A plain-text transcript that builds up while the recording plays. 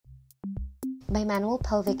Bimanual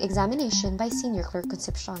pelvic examination by Senior Clerk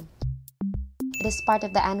Concepcion. It is part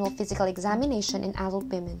of the annual physical examination in adult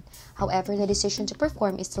women. However, the decision to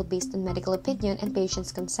perform is still based on medical opinion and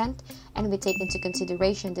patient's consent, and we take into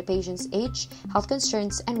consideration the patient's age, health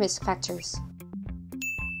concerns, and risk factors.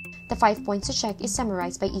 The 5 points to check is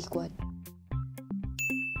summarized by Equad.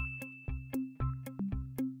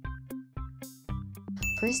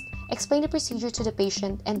 First, explain the procedure to the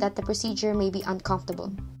patient and that the procedure may be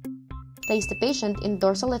uncomfortable. Place the patient in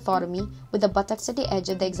dorsal lithotomy with the buttocks at the edge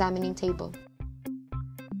of the examining table.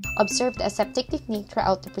 Observe the aseptic technique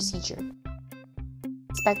throughout the procedure.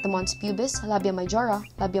 Inspect the mons pubis, labia majora,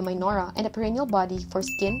 labia minora, and the perineal body for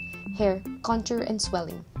skin, hair, contour, and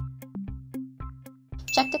swelling.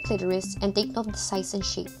 Check the clitoris and take note of the size and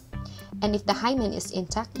shape, and if the hymen is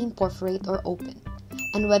intact, imperforate or open,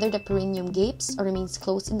 and whether the perineum gapes or remains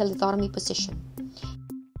closed in the lithotomy position.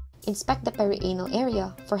 Inspect the perianal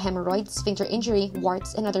area for hemorrhoids, sphincter injury,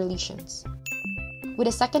 warts, and other lesions. With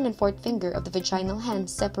the second and fourth finger of the vaginal hand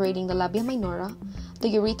separating the labia minora, the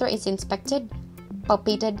urethra is inspected,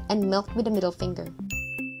 palpated, and milked with the middle finger.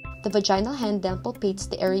 The vaginal hand then palpates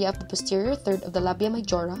the area of the posterior third of the labia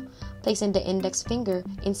majora, placing the index finger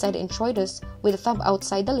inside the introitus with the thumb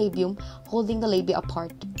outside the labium, holding the labia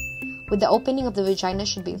apart. With the opening of the vagina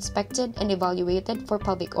should be inspected and evaluated for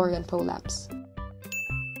pelvic organ prolapse.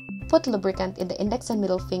 Put lubricant in the index and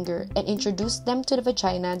middle finger and introduce them to the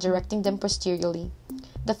vagina, directing them posteriorly.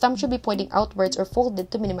 The thumb should be pointing outwards or folded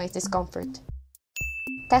to minimize discomfort.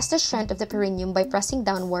 Test the strength of the perineum by pressing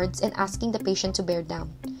downwards and asking the patient to bear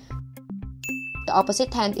down. The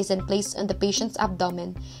opposite hand is then placed on the patient's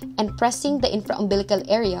abdomen and pressing the infraumbilical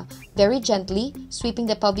area very gently, sweeping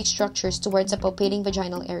the pelvic structures towards the palpating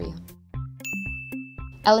vaginal area.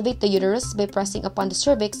 Elevate the uterus by pressing upon the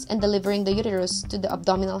cervix and delivering the uterus to the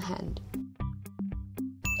abdominal hand.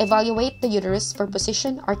 Evaluate the uterus for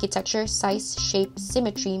position, architecture, size, shape,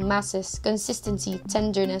 symmetry, masses, consistency,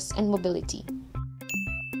 tenderness, and mobility.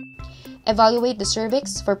 Evaluate the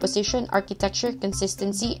cervix for position, architecture,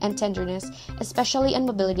 consistency, and tenderness, especially on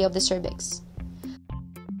mobility of the cervix.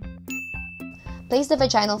 Place the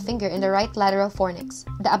vaginal finger in the right lateral fornix.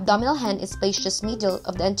 The abdominal hand is placed just medial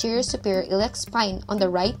of the anterior superior iliac spine on the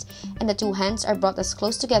right, and the two hands are brought as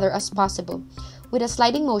close together as possible. With a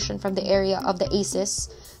sliding motion from the area of the aces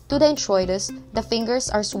to the introitus, the fingers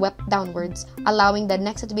are swept downwards, allowing the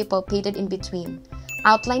adnexa to be palpated in between.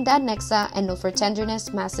 Outline the adnexa and note for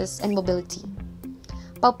tenderness, masses, and mobility.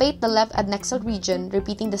 Palpate the left adnexal region,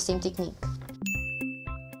 repeating the same technique.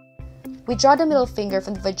 Withdraw the middle finger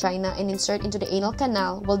from the vagina and insert into the anal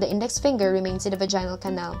canal while the index finger remains in the vaginal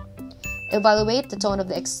canal. Evaluate the tone of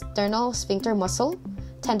the external sphincter muscle,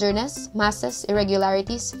 tenderness, masses,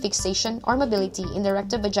 irregularities, fixation, or mobility in the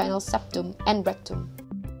rectovaginal septum and rectum.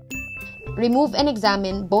 Remove and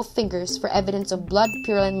examine both fingers for evidence of blood,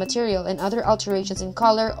 purulent material, and other alterations in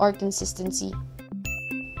color or consistency.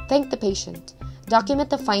 Thank the patient. Document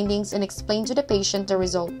the findings and explain to the patient the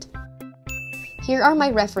result. Here are my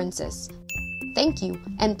references. Thank you,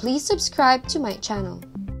 and please subscribe to my channel.